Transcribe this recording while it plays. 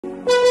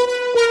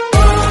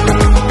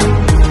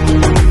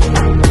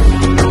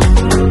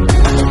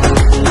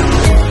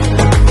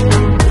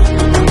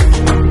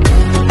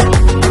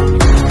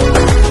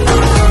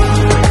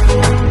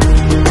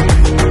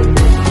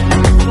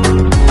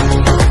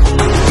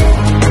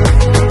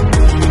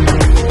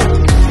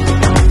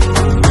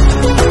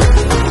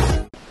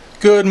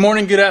Good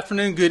morning, good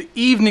afternoon, good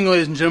evening,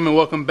 ladies and gentlemen.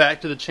 Welcome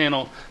back to the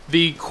channel.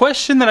 The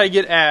question that I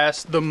get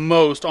asked the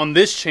most on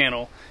this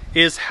channel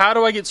is how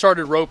do I get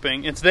started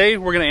roping? And today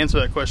we're going to answer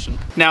that question.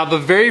 Now, the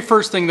very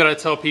first thing that I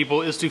tell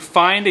people is to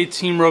find a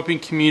team roping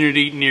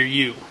community near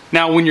you.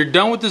 Now, when you're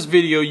done with this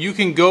video, you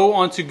can go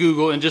onto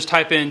Google and just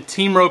type in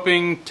team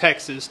roping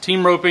Texas,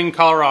 team roping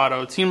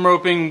Colorado, team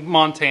roping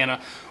Montana,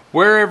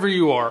 wherever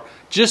you are.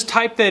 Just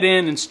type that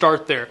in and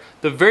start there.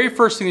 The very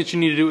first thing that you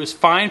need to do is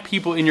find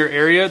people in your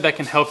area that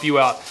can help you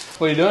out.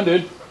 What are you doing,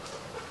 dude?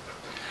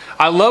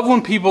 I love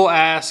when people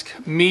ask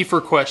me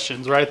for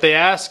questions, right? They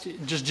ask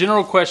just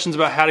general questions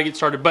about how to get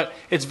started, but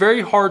it's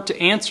very hard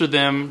to answer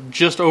them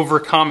just over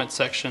a comment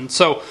section.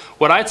 So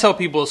what I tell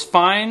people is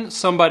find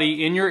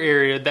somebody in your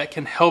area that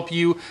can help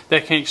you,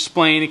 that can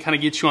explain and kind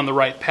of get you on the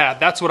right path.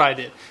 That's what I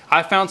did.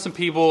 I found some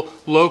people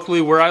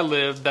locally where I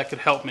live that could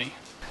help me.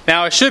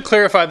 Now, I should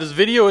clarify, this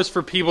video is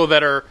for people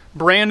that are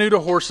brand new to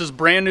horses,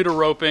 brand new to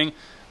roping,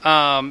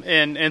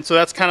 and so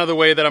that's kind of the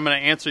way that I'm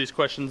going to answer these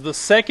questions. The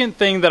second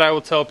thing that I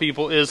will tell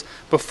people is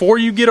before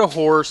you get a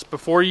horse,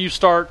 before you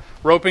start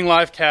roping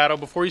live cattle,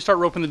 before you start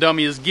roping the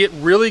dummy, is get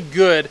really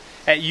good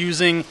at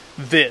using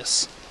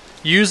this.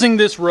 Using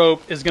this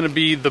rope is going to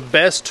be the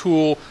best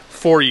tool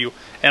for you.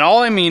 And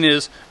all I mean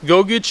is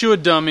go get you a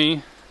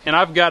dummy, and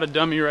I've got a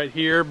dummy right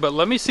here, but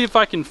let me see if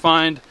I can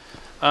find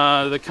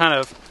the kind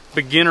of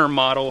beginner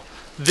model.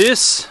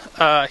 This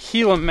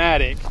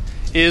Heliomatic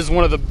is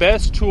one of the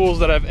best tools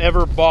that I've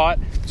ever bought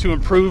to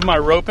improve my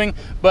roping,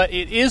 but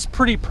it is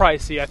pretty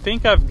pricey. I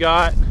think I've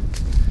got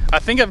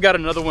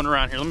another one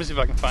around here. Let me see if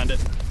I can find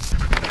it.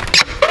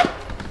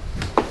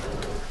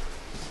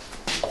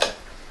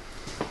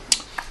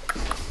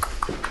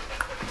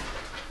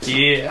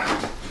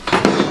 Yeah.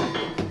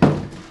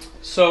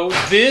 So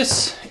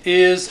this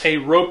is a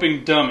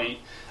roping dummy.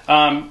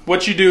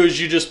 What you do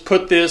is you just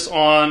put this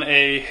on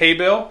a hay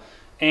bale,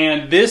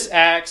 and this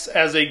acts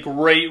as a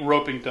great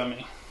roping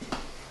dummy.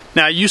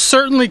 Now, you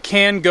certainly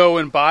can go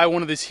and buy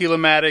one of these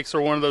Heliomatics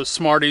or one of those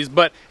Smarties,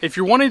 but if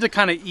you're wanting to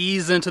kind of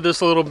ease into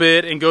this a little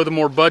bit and go the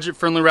more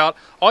budget-friendly route,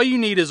 all you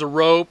need is a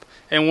rope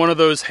and one of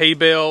those hay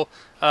bale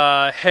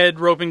head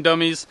roping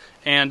dummies,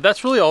 and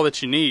that's really all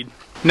that you need.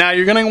 Now,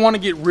 you're going to want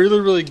to get really,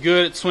 really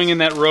good at swinging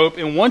that rope,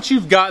 and once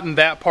you've gotten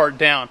that part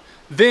down,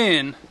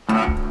 then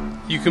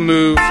you can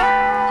move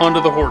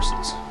onto the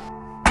horses.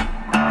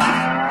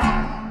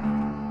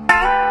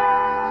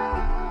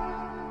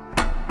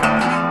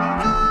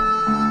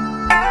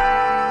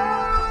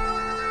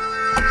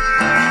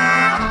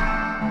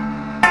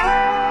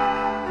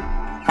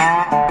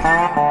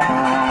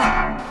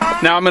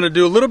 Now I'm going to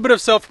do a little bit of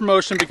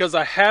self-promotion because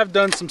I have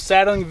done some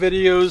saddling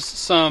videos,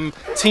 some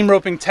team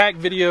roping tack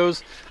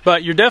videos,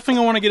 but you're definitely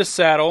going to want to get a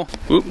saddle.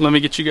 Oop, let me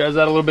get you guys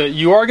out a little bit.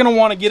 You are going to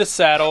want to get a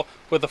saddle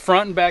with a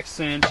front and back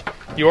cinch.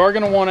 You are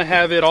going to want to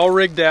have it all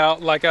rigged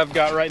out like I've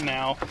got right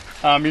now.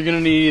 You're going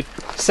to need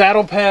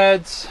saddle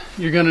pads.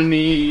 You're going to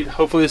need,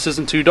 hopefully this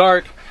isn't too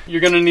dark,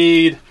 you're going to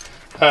need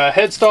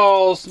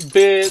headstalls,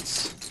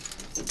 bits,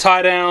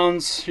 tie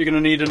downs. You're going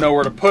to need to know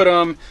where to put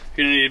them.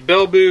 You're going to need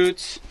bell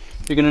boots.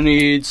 You're going to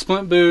need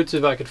splint boots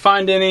if I could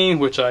find any,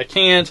 which I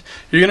can't.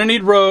 You're going to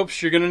need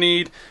ropes. You're going to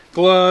need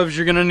gloves.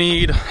 You're going to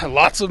need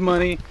lots of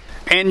money.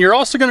 And you're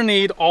also going to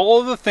need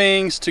all of the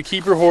things to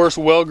keep your horse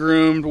well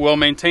groomed, well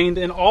maintained,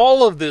 and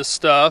all of this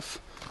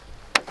stuff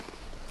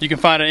you can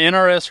find at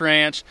NRS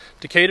Ranch,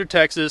 Decatur,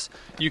 Texas.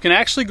 You can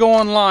actually go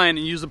online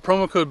and use the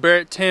promo code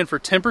Barrett10 for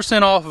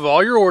 10% off of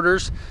all your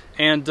orders,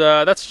 and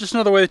that's just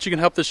another way that you can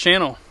help this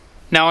channel.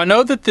 Now, I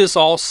know that this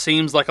all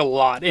seems like a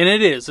lot, and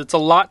it is. It's a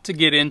lot to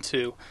get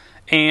into.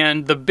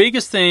 And the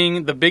biggest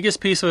thing, the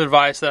biggest piece of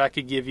advice that I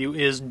could give you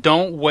is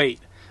don't wait.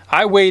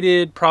 I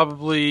waited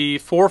probably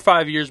 4 or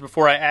 5 years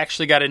before I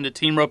actually got into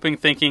team roping,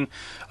 thinking,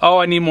 oh,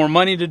 I need more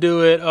money to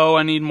do it. Oh,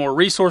 I need more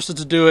resources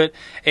to do it.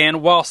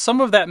 And while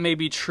some of that may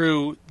be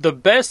true, the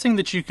best thing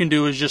that you can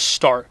do is just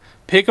start.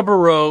 Pick up a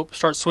rope,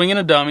 start swinging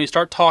a dummy,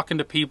 start talking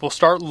to people,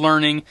 start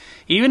learning.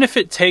 Even if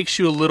it takes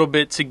you a little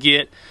bit to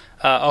get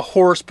a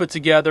horse put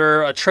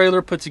together, a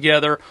trailer put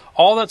together,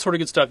 all that sort of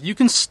good stuff, you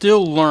can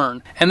still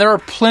learn. And there are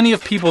plenty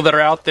of people that are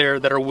out there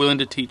that are willing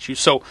to teach you.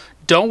 So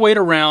don't wait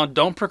around,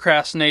 don't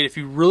procrastinate. If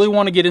you really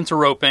want to get into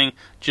roping,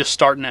 just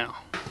start now.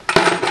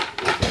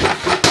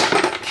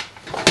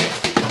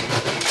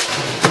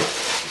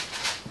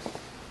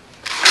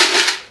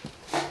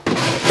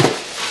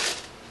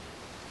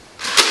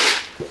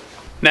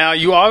 Now,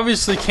 you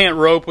obviously can't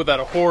rope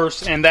without a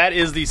horse, and that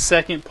is the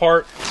second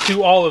part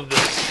to all of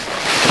this.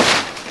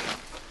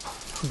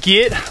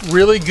 Get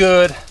really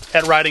good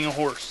at riding a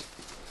horse.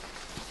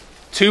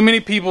 Too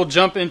many people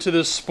jump into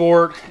this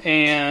sport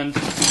and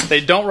they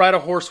don't ride a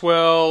horse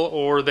well,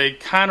 or they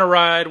kind of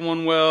ride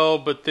one well,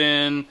 but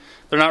then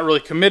they're not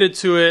really committed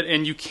to it,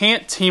 and you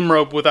can't team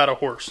rope without a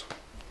horse.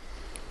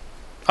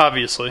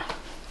 Obviously.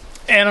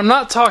 And I'm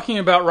not talking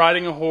about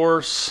riding a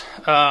horse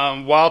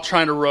while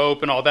trying to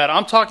rope and all that.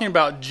 I'm talking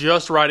about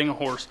just riding a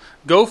horse.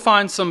 Go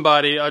find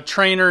somebody, a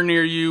trainer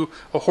near you,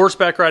 a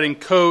horseback riding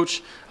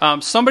coach,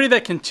 somebody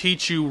that can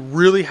teach you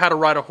really how to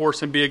ride a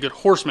horse and be a good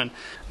horseman.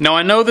 Now,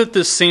 I know that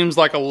this seems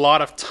like a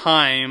lot of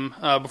time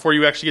before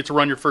you actually get to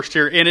run your first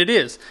year, and it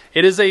is.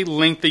 It is a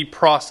lengthy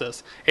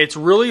process. It's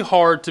really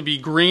hard to be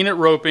green at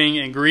roping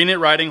and green at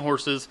riding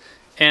horses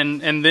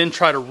and then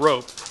try to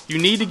rope. You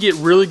need to get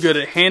really good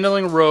at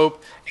handling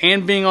rope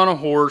and being on a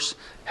horse,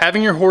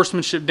 having your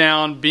horsemanship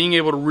down, being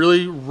able to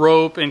really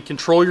rope and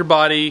control your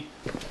body.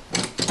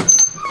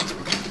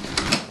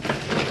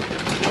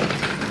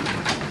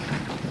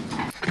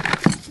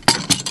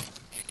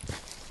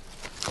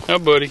 Oh,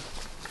 buddy.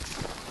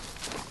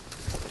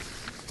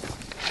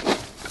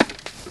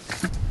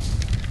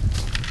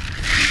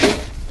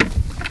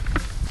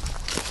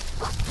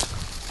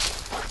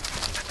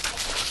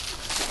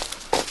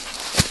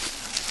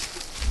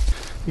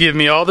 Give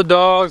me all the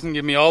dogs and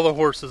give me all the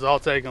horses. I'll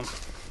take them.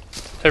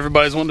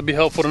 Everybody's wanting to be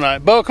helpful tonight.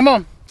 Bo, come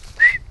on.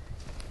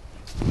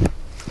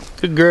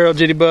 Good girl,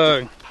 Jitty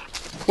Bug.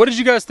 What did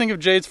you guys think of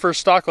Jade's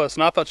first stock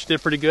lesson? I thought she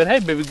did pretty good. Hey,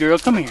 baby girl,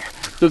 come here.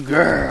 Good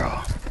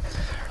girl.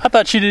 I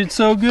thought she did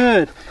so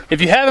good.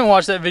 If you haven't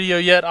watched that video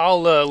yet,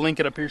 I'll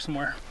link it up here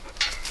somewhere.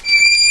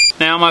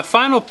 Now, my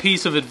final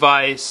piece of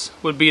advice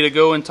would be to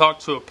go and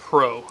talk to a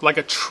pro, like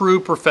a true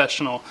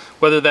professional,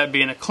 whether that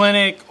be in a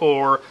clinic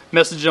or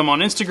message them on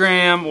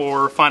Instagram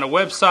or find a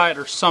website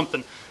or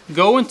something.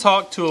 Go and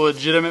talk to a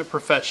legitimate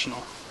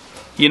professional.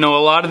 You know,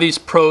 a lot of these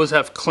pros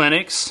have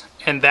clinics,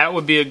 and that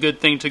would be a good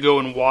thing to go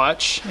and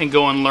watch and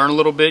go and learn a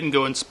little bit and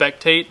go and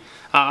spectate.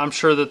 I'm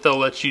sure that they'll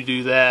let you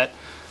do that.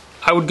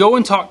 I would go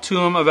and talk to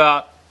them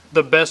about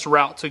the best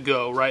route to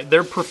go, right?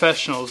 They're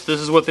professionals. This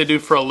is what they do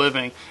for a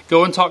living.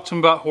 Go and talk to them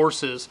about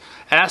horses.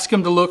 Ask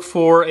them to look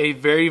for a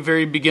very,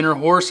 very beginner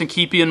horse and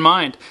keep you in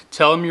mind.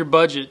 Tell them your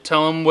budget.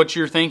 Tell them what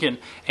you're thinking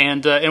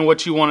and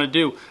what you want to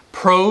do.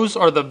 Pros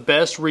are the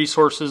best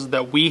resources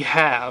that we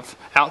have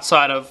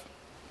outside of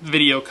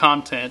video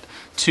content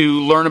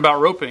to learn about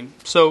roping.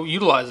 So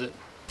utilize it.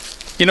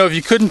 You know, if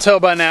you couldn't tell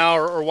by now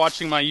or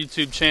watching my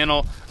YouTube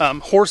channel,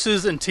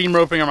 horses and team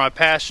roping are my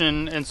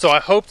passion, and so I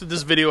hope that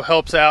this video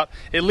helps out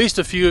at least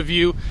a few of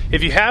you.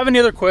 If you have any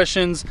other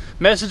questions,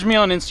 message me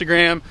on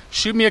Instagram,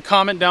 shoot me a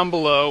comment down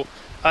below.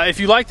 If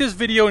you like this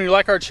video and you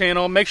like our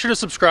channel, make sure to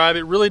subscribe.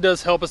 It really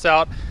does help us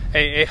out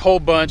a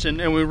whole bunch, and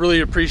we really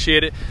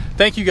appreciate it.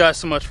 Thank you guys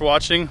so much for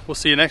watching. We'll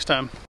see you next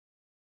time.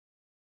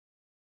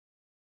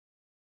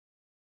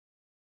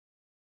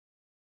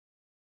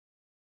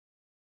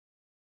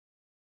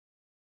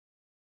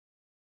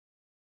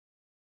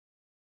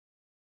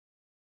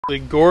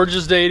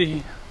 Gorgeous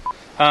day.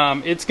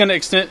 It's gonna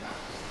extend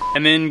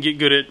and then get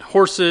good at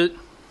horse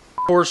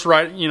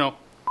ride, you know,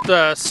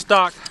 the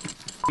stock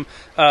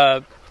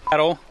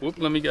cattle. Whoop,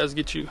 let me guys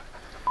get you.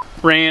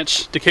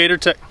 Ranch, Decatur,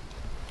 Tech.